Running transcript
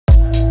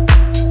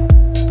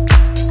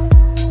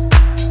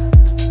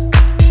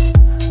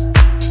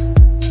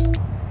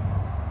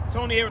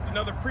with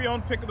another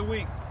pre-owned pick of the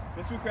week.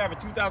 This week we have a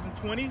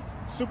 2020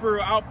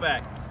 Suburu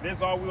Outback. It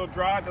is all-wheel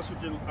drive. That's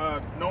what you're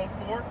known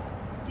for.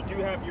 You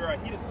do have your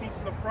heated seats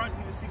in the front,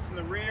 heated seats in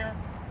the rear.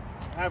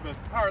 Have a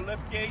power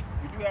lift gate.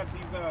 You do have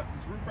these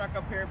roof rack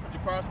up here. Put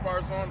your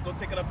crossbars on. Go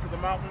take it up to the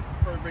mountains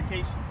for a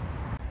vacation.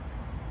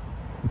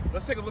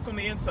 Let's take a look on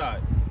the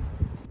inside.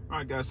 All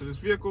right, guys. So this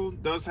vehicle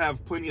does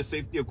have plenty of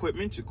safety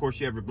equipment. Of course,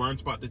 you have your blind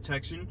spot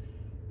detection,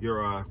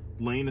 your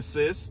lane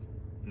assist,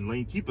 and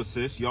lane keep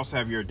assist. You also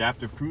have your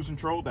adaptive cruise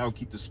control that will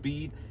keep the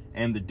speed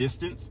and the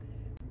distance.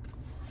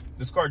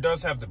 This car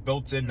does have the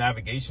built-in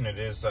navigation. It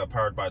is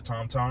powered by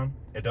TomTom.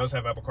 It does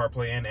have Apple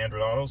CarPlay and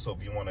Android Auto, so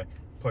if you want to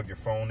plug your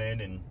phone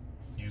in and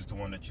use the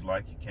one that you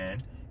like, you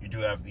can. You do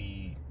have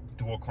the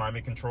dual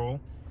climate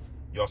control.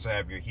 You also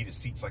have your heated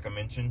seats, like I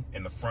mentioned,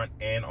 in the front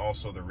and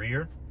also the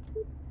rear.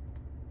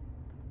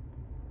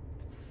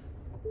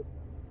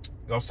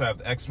 You also have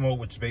the X mode,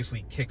 which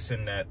basically kicks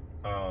in that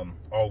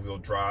all-wheel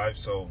drive,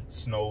 so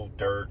snow,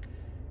 dirt.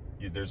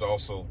 There's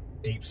also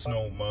deep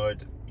snow,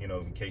 mud, you know,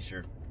 in case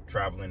you're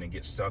traveling and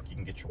get stuck, you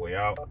can get your way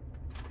out.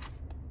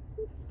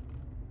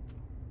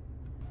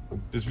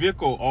 This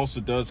vehicle also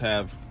does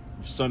have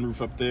a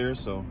sunroof up there,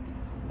 so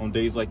on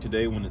days like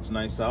today when it's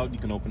nice out, you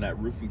can open that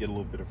roof and get a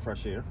little bit of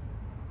fresh air.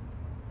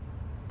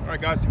 All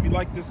right, guys, if you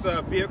like this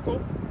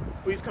vehicle,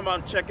 please come out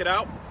and check it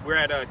out. We're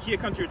at Kia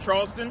Country of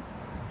Charleston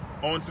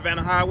on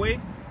Savannah Highway.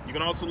 You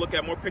can also look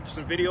at more pictures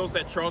and videos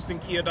at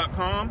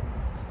charlestonkia.com.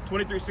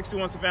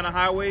 2361 Savannah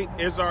Highway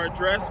is our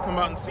address. Come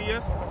out and see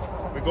us.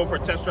 We go for a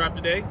test drive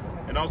today.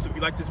 And also, if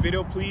you like this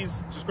video,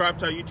 please subscribe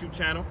to our YouTube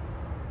channel.